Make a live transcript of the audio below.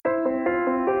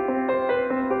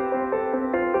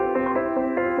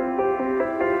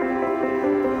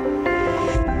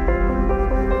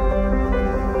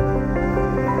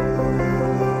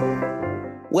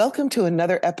Welcome to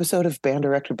another episode of Band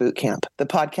Director Bootcamp, the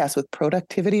podcast with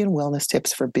productivity and wellness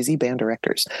tips for busy band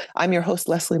directors. I'm your host,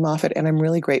 Lesley Moffat, and I'm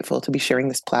really grateful to be sharing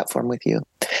this platform with you.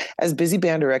 As busy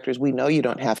band directors, we know you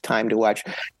don't have time to watch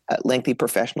lengthy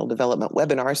professional development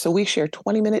webinars, so we share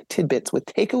 20-minute tidbits with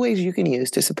takeaways you can use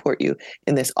to support you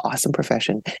in this awesome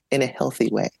profession in a healthy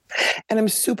way. And I'm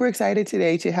super excited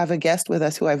today to have a guest with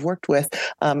us who I've worked with,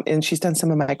 and she's done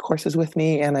some of my courses with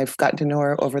me, and I've gotten to know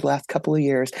her over the last couple of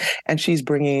years, and she's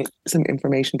bringing some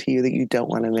information to you that you don't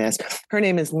want to miss. Her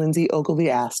name is Lindsey Ogilvy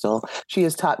Astle. She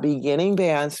has taught beginning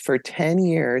bands for 10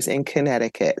 years in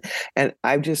Connecticut, and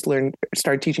I've just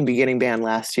started teaching beginning band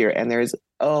last year, and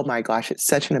oh my gosh, it's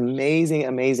such an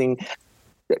amazing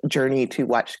journey to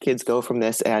watch kids go from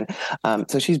this. And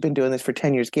so she's been doing this for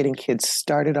 10 years, getting kids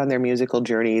started on their musical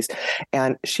journeys.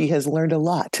 And she has learned a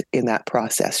lot in that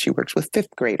process. She works with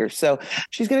fifth graders. So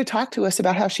she's going to talk to us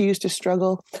about how she used to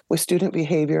struggle with student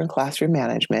behavior and classroom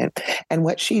management and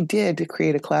what she did to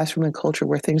create a classroom and culture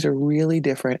where things are really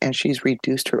different. And she's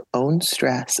reduced her own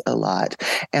stress a lot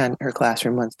and her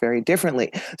classroom runs very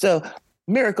differently. So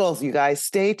miracles, you guys.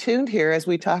 Stay tuned here as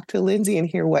we talk to Lindsey and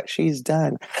hear what she's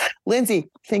done. Lindsey,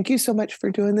 thank you so much for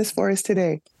doing this for us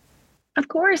today. Of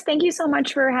course. Thank you so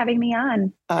much for having me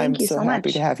on. I'm so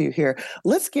happy to have you here.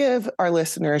 Let's give our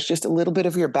listeners just a little bit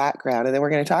of your background, and then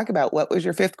we're going to talk about what was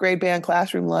your fifth grade band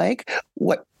classroom like,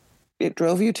 what it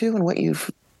drove you to, and what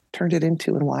you've turned it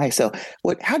into and why. So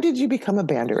how did you become a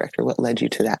band director? What led you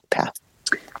to that path?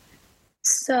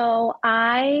 So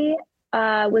I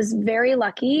was very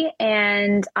lucky,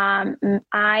 and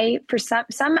I, for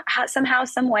somehow,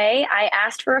 some way, I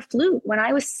asked for a flute when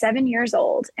I was 7 years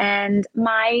old, and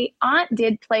my aunt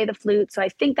did play the flute, so I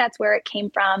think that's where it came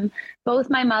from. Both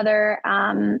my mother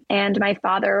and my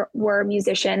father were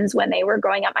musicians when they were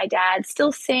growing up. My dad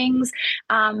still sings.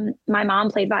 My mom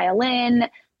played violin.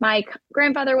 My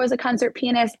grandfather was a concert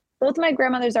pianist. Both of my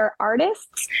grandmothers are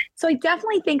artists. So I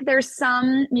definitely think there's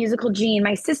some musical gene.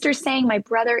 My sister sang, my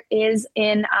brother is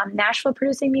in Nashville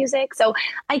producing music. So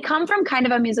I come from kind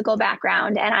of a musical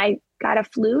background, and I got a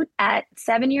flute at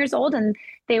 7 years old, and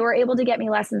they were able to get me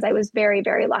lessons. I was very,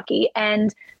 very lucky.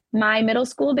 And my middle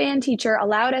school band teacher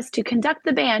allowed us to conduct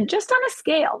the band just on a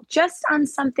scale, just on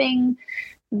something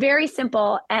very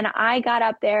simple. And I got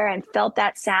up there and felt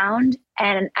that sound.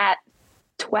 And at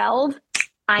 12,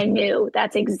 I knew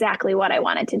that's exactly what I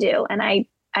wanted to do. And I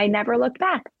never looked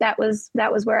back. That was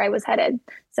where I was headed.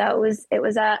 So it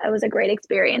was a great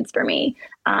experience for me.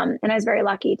 And I was very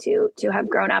lucky to have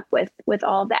grown up with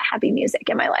all of that happy music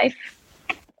in my life.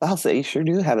 I'll say you sure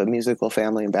do have a musical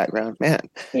family and background, man.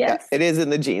 Yes. Yeah, it is in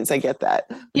the genes. I get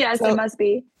that. Yes, it must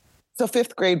be. So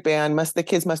fifth grade band, the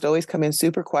kids must always come in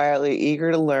super quietly,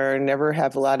 eager to learn, never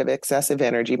have a lot of excessive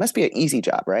energy. Must be an easy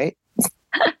job, right?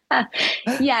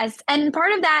 Yes. And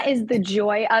part of that is the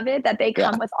joy of it, that they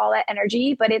come with all that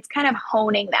energy, but it's kind of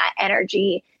honing that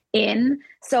energy in.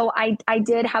 So I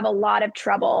did have a lot of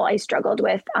trouble. I struggled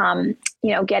with,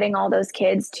 getting all those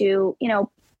kids to,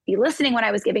 be listening when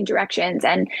I was giving directions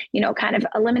and, kind of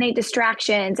eliminate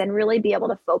distractions and really be able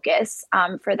to focus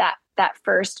for that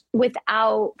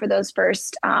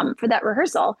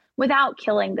rehearsal without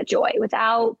killing the joy,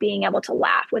 without being able to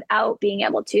laugh, without being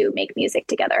able to make music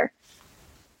together.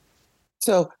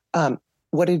 So,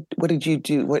 what did you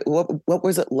do? What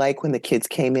was it like when the kids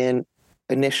came in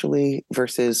initially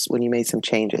versus when you made some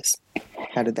changes?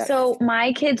 How did that? So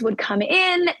my kids would come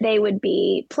in, they would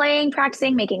be playing,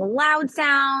 practicing, making loud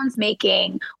sounds,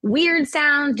 making weird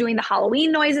sounds, doing the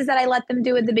Halloween noises that I let them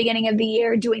do at the beginning of the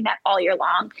year, doing that all year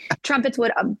long. Trumpets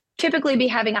would typically be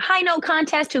having a high note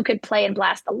contest who could play and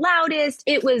blast the loudest.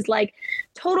 It was like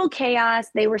total chaos.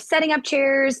 They were setting up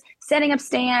chairs, setting up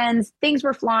stands, things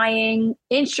were flying,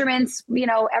 instruments,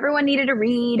 everyone needed to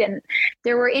read, and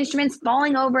there were instruments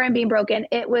falling over and being broken.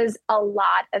 It was a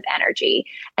lot of energy.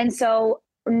 And so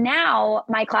now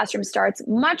my classroom starts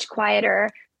much quieter.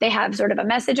 They have sort of a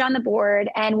message on the board,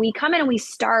 and we come in and we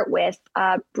start with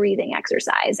a breathing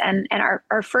exercise. And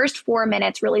our first 4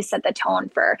 minutes really set the tone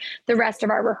for the rest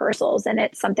of our rehearsals. And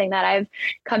it's something that I've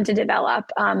come to develop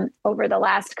over the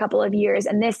last couple of years.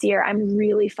 And this year, I'm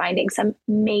really finding some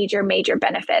major, major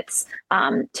benefits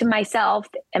to myself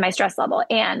and my stress level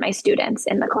and my students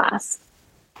in the class.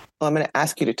 Well, I'm going to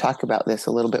ask you to talk about this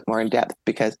a little bit more in depth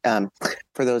because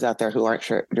for those out there who aren't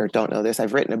sure or don't know this,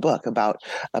 I've written a book about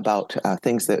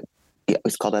things that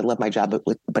it's called I Love My Job,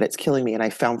 but it's killing me. And I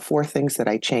found 4 things that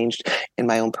I changed in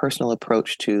my own personal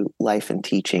approach to life and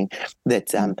teaching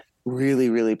that really,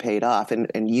 really paid off.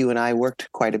 And you and I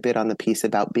worked quite a bit on the piece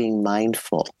about being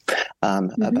mindful,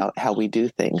 about how we do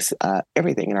things,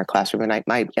 everything in our classroom. And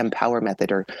my Empower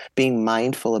method, or being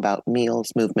mindful about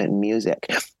meals, movement, and music.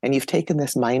 And you've taken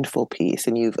this mindful piece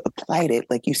and you've applied it,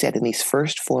 like you said, in these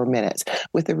first 4 minutes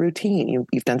with a routine.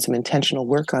 You've done some intentional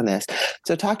work on this.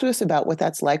 So talk to us about what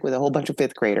that's like with a whole bunch of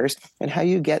fifth graders and how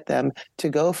you get them to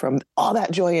go from all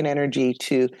that joy and energy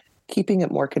to keeping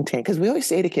it more contained. Because we always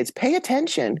say to kids, pay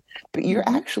attention, but you're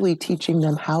actually teaching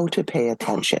them how to pay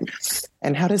attention.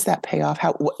 And how does that pay off?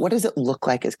 What does it look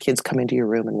like as kids come into your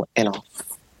room and all?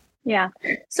 Yeah.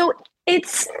 So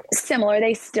it's similar.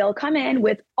 They still come in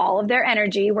with all of their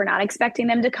energy. We're not expecting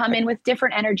them to come in with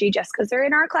different energy just because they're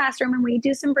in our classroom and we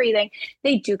do some breathing.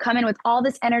 They do come in with all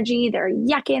this energy. They're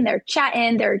yucking, they're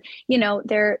chatting,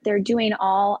 they're doing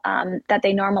all that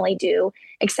they normally do,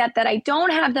 except that I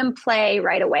don't have them play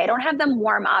right away. I don't have them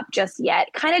warm up just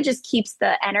yet. Kind of just keeps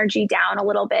the energy down a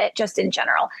little bit, just in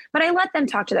general. But I let them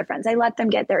talk to their friends. I let them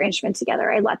get their instruments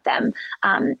together. I let them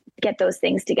get those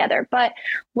things together. But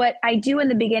what I do in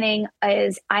the beginning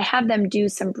is I have them do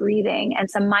some breathing and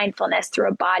some mindfulness through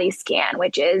a body scan,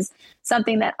 which is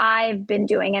something that I've been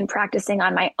doing and practicing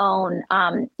on my own,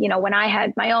 when I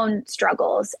had my own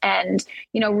struggles and,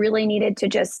 really needed to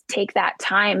just take that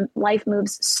time. Life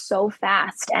moves so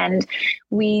fast and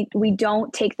we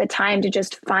don't take the time to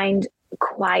just find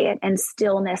quiet and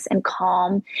stillness and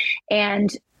calm.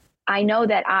 And I know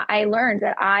that I learned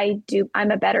that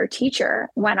I'm a better teacher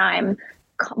when I'm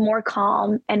more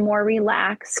calm and more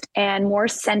relaxed and more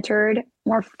centered,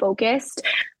 more focused.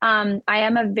 I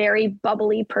am a very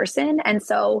bubbly person. And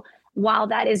so while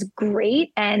that is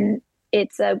great and it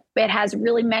has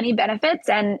really many benefits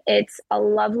and it's I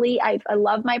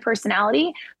love my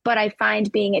personality, but I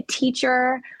find being a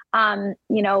teacher,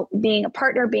 being a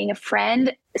partner, being a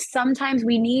friend, sometimes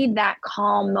we need that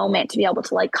calm moment to be able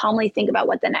to calmly think about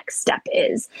what the next step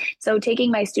is. So taking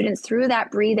my students through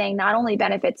that breathing not only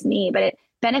benefits me, but it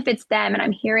benefits them. And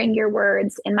I'm hearing your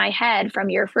words in my head from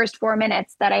your first 4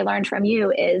 minutes that I learned from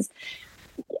you is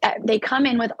they come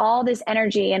in with all this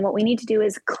energy. And what we need to do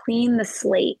is clean the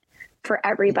slate for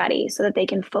everybody so that they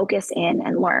can focus in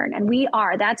and learn. And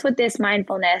that's what this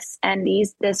mindfulness and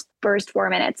this first 4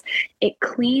 minutes, it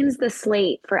cleans the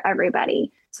slate for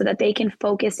everybody so that they can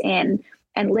focus in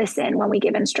and listen when we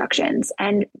give instructions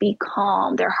and be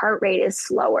calm. Their heart rate is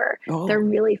slower. Oh. They're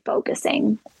really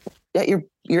focusing. Yeah,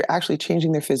 you're actually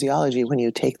changing their physiology when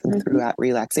you take them through that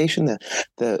relaxation.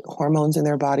 The hormones in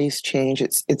their bodies change.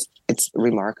 It's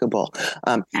remarkable.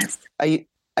 Yes.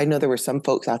 I know there were some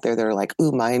folks out there that are like,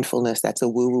 ooh, mindfulness, that's a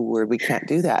woo-woo word. We can't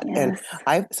do that. Yes.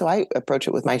 And I approach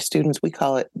it with my students. We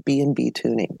call it B&B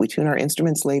tuning. We tune our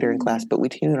instruments later in class, but we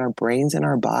tune our brains and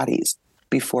our bodies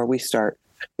before we start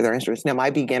with our instruments. Now, my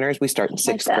beginners, we start in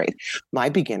sixth grade. My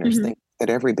beginners think that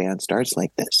every band starts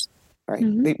like this. Right.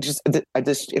 I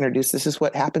just introduced, this is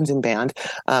what happens in band.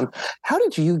 How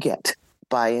did you get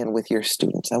buy-in with your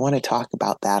students? I want to talk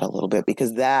about that a little bit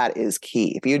because that is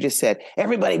key. If you just said,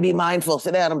 everybody be mindful,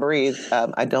 sit down and breathe,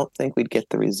 I don't think we'd get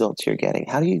the results you're getting.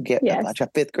 How do you get a bunch of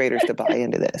fifth graders to buy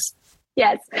into this?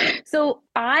 Yes. So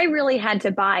I really had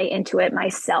to buy into it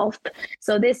myself.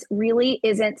 So this really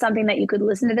isn't something that you could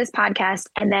listen to this podcast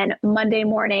and then Monday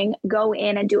morning go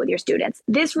in and do with your students.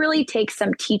 This really takes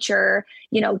some teacher,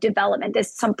 development.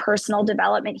 There's some personal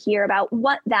development here about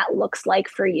what that looks like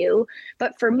for you.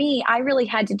 But for me, I really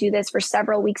had to do this for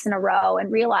several weeks in a row and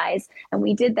realize, and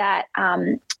we did that.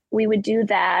 We would do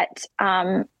that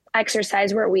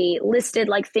exercise where we listed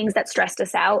things that stressed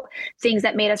us out, things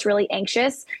that made us really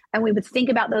anxious. And we would think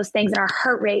about those things and our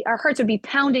hearts would be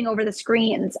pounding over the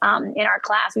screens in our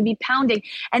class. We'd be pounding.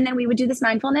 And then we would do this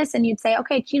mindfulness and you'd say,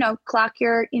 okay, clock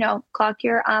your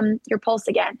pulse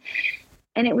again.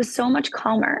 And it was so much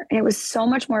calmer and it was so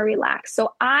much more relaxed.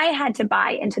 So I had to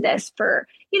buy into this for,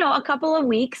 a couple of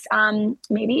weeks,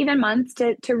 maybe even months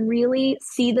to really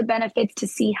see the benefits, to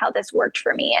see how this worked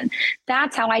for me. And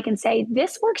that's how I can say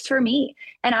this works for me.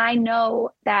 And I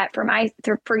know that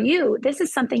for you, this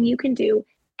is something you can do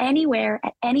anywhere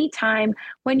at any time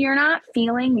when you're not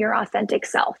feeling your authentic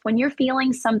self, when you're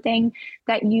feeling something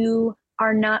that you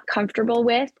are not comfortable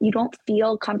with, you don't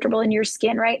feel comfortable in your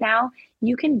skin right now,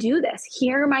 you can do this.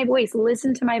 Hear my voice,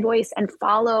 listen to my voice, and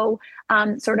follow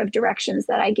sort of directions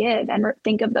that I give and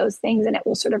think of those things, and it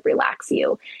will sort of relax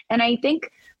you. And I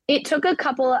think it took a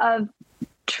couple of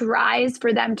tries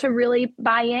for them to really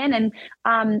buy in.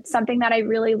 And something that I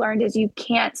really learned is you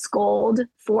can't scold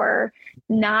for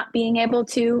not being able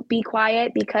to be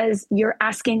quiet because you're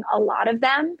asking a lot of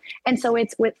them. And so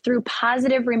it's through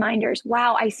positive reminders.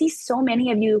 Wow, I see so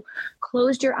many of you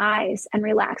closed your eyes and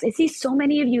relax. I see so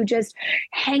many of you just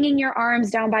hanging your arms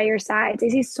down by your sides. I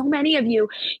see so many of you,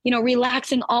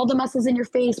 relaxing all the muscles in your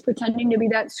face, pretending to be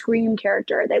that Scream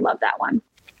character. They love that one.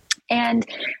 And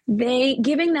they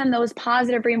giving them those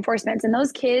positive reinforcements, and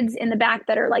those kids in the back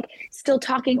that are like still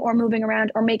talking or moving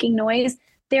around or making noise,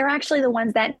 they're actually the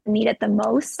ones that need it the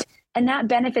most. And that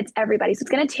benefits everybody. So it's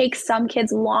going to take some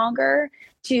kids longer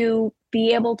to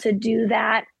be able to do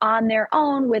that on their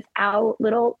own without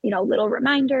little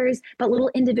reminders, but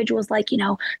little individuals like,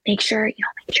 make sure you're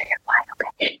quiet.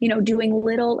 Okay. Doing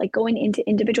little, like going into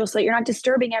individuals so that you're not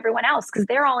disturbing everyone else because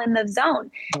they're all in the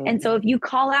zone. Mm-hmm. And so if you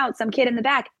call out some kid in the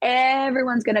back,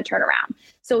 everyone's going to turn around.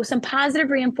 So some positive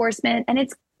reinforcement, and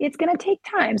it's going to take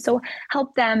time. So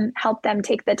help them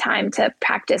take the time to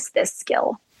practice this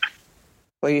skill.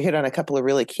 Well, you hit on a couple of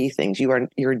really key things.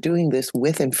 You're doing this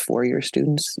with and for your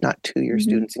students, not to your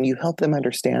students, and you help them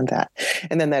understand that.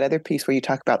 And then that other piece where you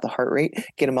talk about the heart rate,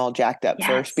 get them all jacked up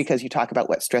first because you talk about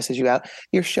what stresses you out.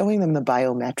 You're showing them the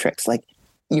biometrics, like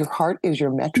your heart is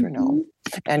your metronome.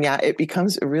 And it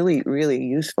becomes really, really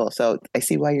useful. So I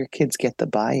see why your kids get the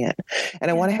buy-in.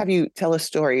 And I want to have you tell a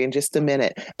story in just a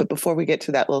minute. But before we get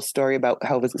to that little story about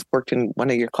how this worked in one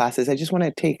of your classes, I just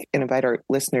want to invite our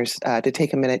listeners to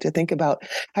take a minute to think about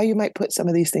how you might put some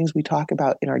of these things we talk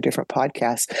about in our different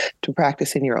podcasts to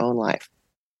practice in your own life.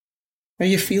 Are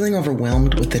you feeling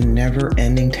overwhelmed with the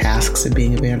never-ending tasks of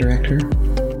being a band director?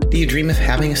 Do you dream of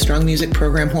having a strong music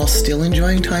program while still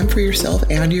enjoying time for yourself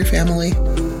and your family?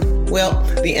 Well,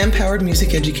 the Empowered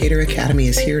Music Educator Academy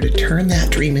is here to turn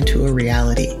that dream into a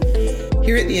reality.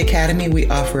 Here at the Academy, we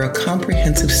offer a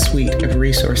comprehensive suite of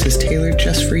resources tailored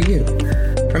just for you.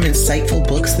 From insightful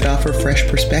books that offer fresh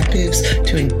perspectives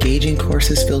to engaging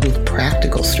courses filled with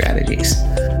practical strategies.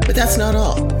 But that's not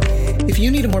all. If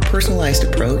you need a more personalized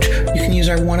approach, you can use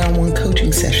our one-on-one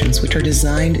coaching sessions, which are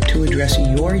designed to address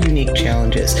your unique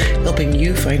challenges, helping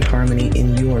you find harmony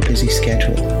in your busy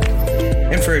schedule.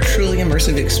 And for a truly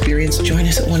immersive experience, join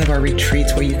us at one of our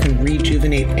retreats where you can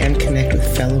rejuvenate and connect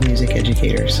with fellow music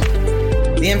educators.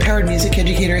 The Empowered Music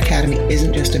Educator Academy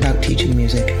isn't just about teaching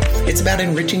music. It's about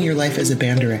enriching your life as a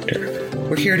band director.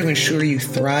 We're here to ensure you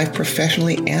thrive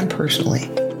professionally and personally,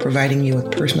 providing you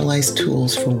with personalized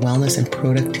tools for wellness and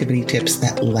productivity tips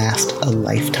that last a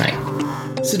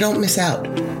lifetime. So don't miss out.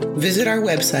 Visit our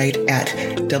website at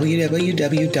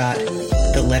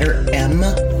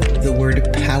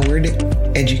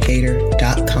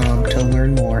powereducator.com to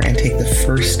learn more and take the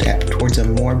first step towards a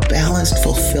more balanced,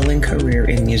 fulfilling career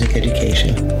in music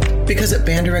education. Because at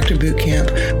Band Director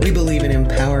Bootcamp, we believe in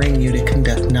empowering you to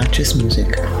conduct not just music,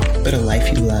 but a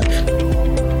life you love.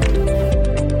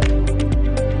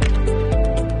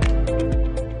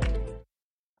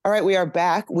 All right, we are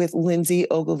back with Lindsey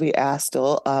Ogilvy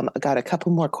Astle. I got a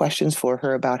couple more questions for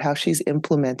her about how she's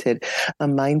implemented a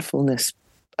mindfulness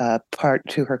part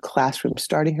to her classroom,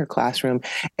 starting her classroom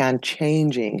and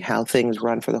changing how things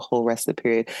run for the whole rest of the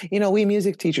period. We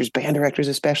music teachers, band directors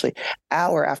especially,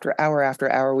 hour after hour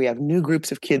after hour, we have new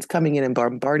groups of kids coming in and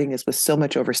bombarding us with so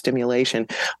much overstimulation.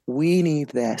 We need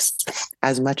this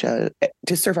as much to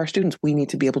serve our students. We need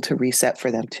to be able to reset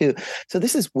for them too. So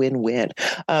this is win-win.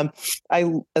 I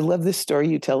love this story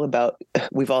you tell about,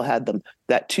 we've all had them,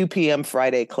 that 2 p.m.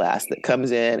 Friday class that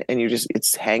comes in and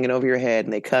it's hanging over your head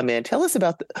and they come in. Tell us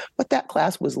about what that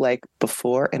class was like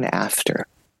before and after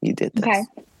you did this. Okay.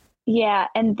 Yeah.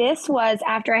 And this was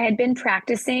after I had been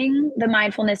practicing the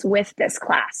mindfulness with this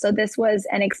class. So this was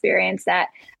an experience that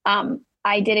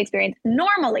I did experience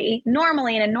normally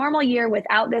in a normal year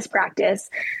without this practice.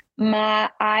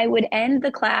 I would end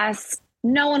the class.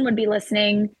 No one would be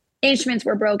listening. Instruments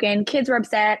were broken. Kids were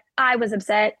upset. I was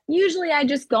upset. Usually I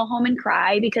just go home and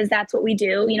cry because that's what we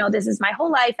do. This is my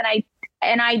whole life.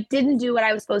 And I didn't do what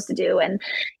I was supposed to do. And,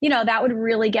 that would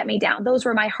really get me down. Those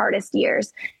were my hardest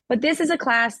years. But this is a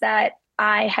class that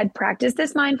I had practiced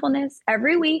this mindfulness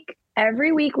every week.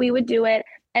 Every week we would do it.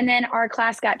 And then our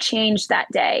class got changed that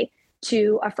day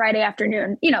to a Friday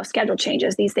afternoon. Schedule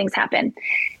changes. These things happen.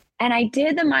 And I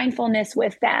did the mindfulness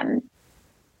with them.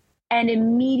 And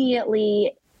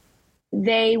immediately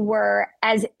they were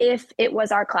as if it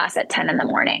was our class at 10 in the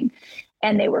morning.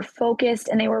 And they were focused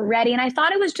and they were ready. And I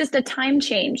thought it was just a time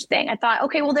change thing. I thought,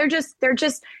 okay, well, they're just,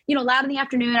 loud in the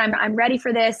afternoon. I'm ready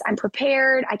for this. I'm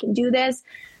prepared. I can do this.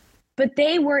 But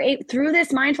they were, through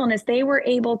this mindfulness, they were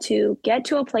able to get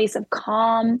to a place of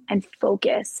calm and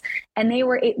focus. And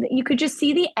you could just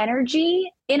see the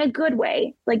energy in a good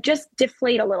way, like just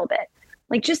deflate a little bit.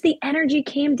 like just the energy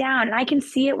came down, and I can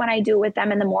see it when I do it with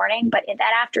them in the morning. But in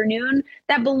that afternoon,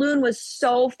 that balloon was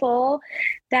so full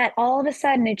that all of a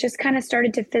sudden it just kind of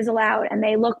started to fizzle out, and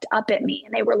they looked up at me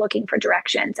and they were looking for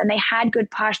directions, and they had good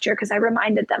posture because I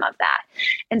reminded them of that.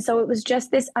 And so it was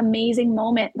just this amazing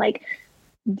moment. Like,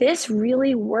 this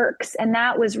really works. And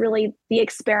that was really the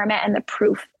experiment and the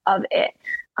proof of it,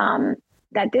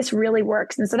 that this really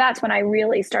works. And so that's when I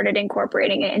really started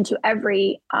incorporating it into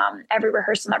every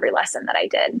rehearsal and every lesson that I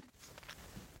did.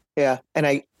 Yeah. And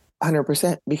I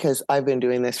 100%, because I've been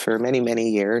doing this for many, many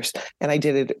years. And I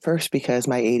did it at first because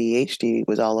my ADHD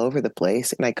was all over the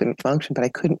place and I couldn't function, but I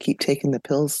couldn't keep taking the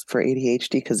pills for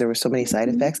ADHD because there were so many side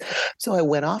effects. So I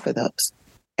went off of those.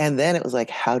 And then it was like,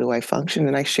 how do I function?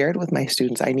 And I shared with my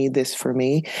students, I need this for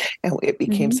me. And it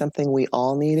became something we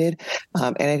all needed.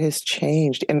 And it has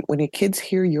changed. And when your kids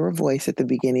hear your voice at the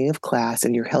beginning of class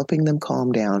and you're helping them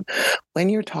calm down, when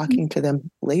you're talking to them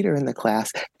later in the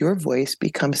class, your voice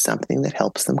becomes something that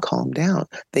helps them calm down.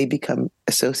 They become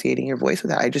associating your voice with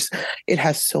that. It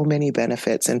has so many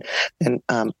benefits. And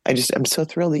I'm so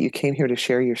thrilled that you came here to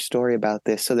share your story about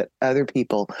this so that other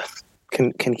people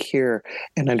can hear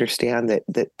and understand that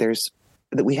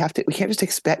we can't just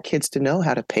expect kids to know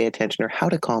how to pay attention or how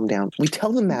to calm down. We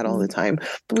tell them that all the time,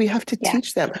 but we have to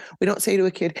teach them. We don't say to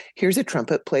a kid, here's a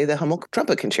trumpet, play the Hummel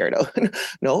trumpet concerto.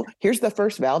 No, here's the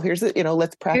first valve. Here's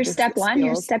let's practice. Here's step one,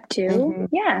 here's step two.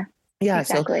 Yeah. Yeah.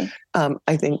 Exactly. So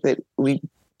I think that we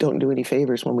don't do any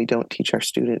favors when we don't teach our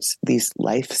students these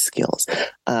life skills.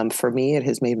 For me, it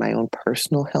has made my own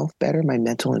personal health better, my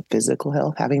mental and physical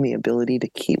health, having the ability to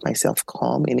keep myself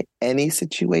calm in any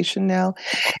situation now.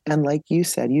 And like you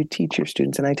said, you teach your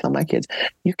students, and I tell my kids,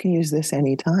 you can use this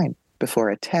anytime.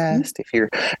 Before a test, if your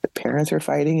parents are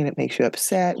fighting and it makes you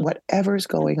upset, whatever's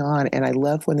going on. And I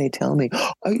love when they tell me,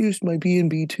 I used my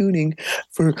B&B tuning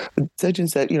for such and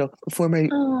such, for my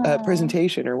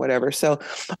presentation or whatever. So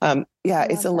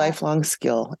it's a lifelong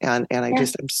skill. And I'm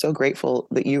so grateful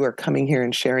that you are coming here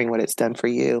and sharing what it's done for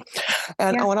you.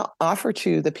 And I want to offer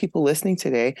to the people listening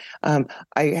today, I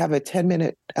have a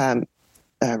 10-minute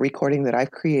recording that I've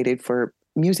created for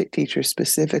music teachers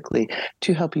specifically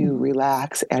to help you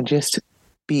relax and just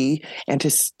be, and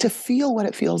to feel what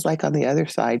it feels like on the other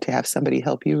side, to have somebody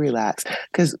help you relax.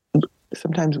 Because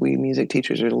sometimes we music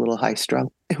teachers are a little high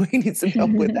strung and we need some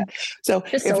help with that. So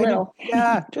just a little.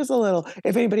 Just a little.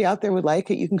 If anybody out there would like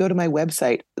it, you can go to my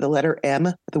website, the letter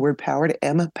M, the word powered,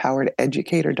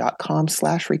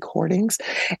 empowerededucator.com/recordings.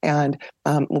 And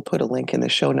we'll put a link in the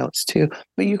show notes too.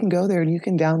 But you can go there and you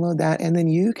can download that, and then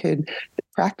you could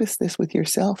practice this with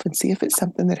yourself and see if it's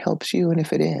something that helps you. And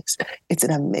if it is, it's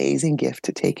an amazing gift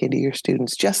to take into your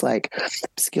students, just like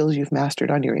skills you've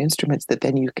mastered on your instruments that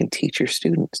then you can teach your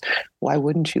students. Why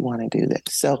wouldn't you want to do this?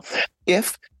 So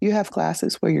if you have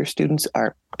classes where your students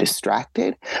are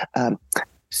distracted,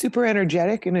 super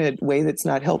energetic in a way that's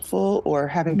not helpful, or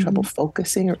having trouble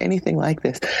focusing or anything like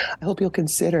this, I hope you'll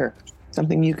consider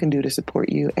something you can do to support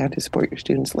you and to support your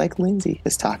students, like Lindsey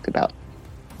has talked about.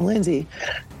 Lindsey,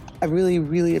 I really,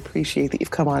 really appreciate that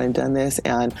you've come on and done this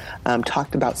and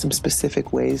talked about some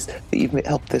specific ways that you've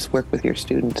helped this work with your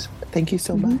students. Thank you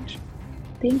so much.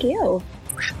 Thank you.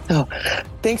 So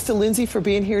thanks to Lindsey for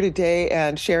being here today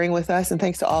and sharing with us. And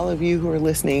thanks to all of you who are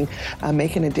listening,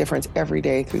 making a difference every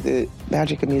day through the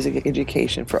magic of music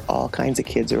education for all kinds of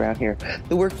kids around here.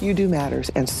 The work you do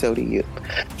matters, and so do you.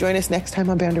 Join us next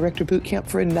time on Band Director Bootcamp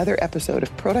for another episode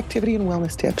of productivity and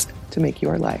wellness tips to make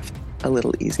your life a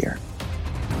little easier.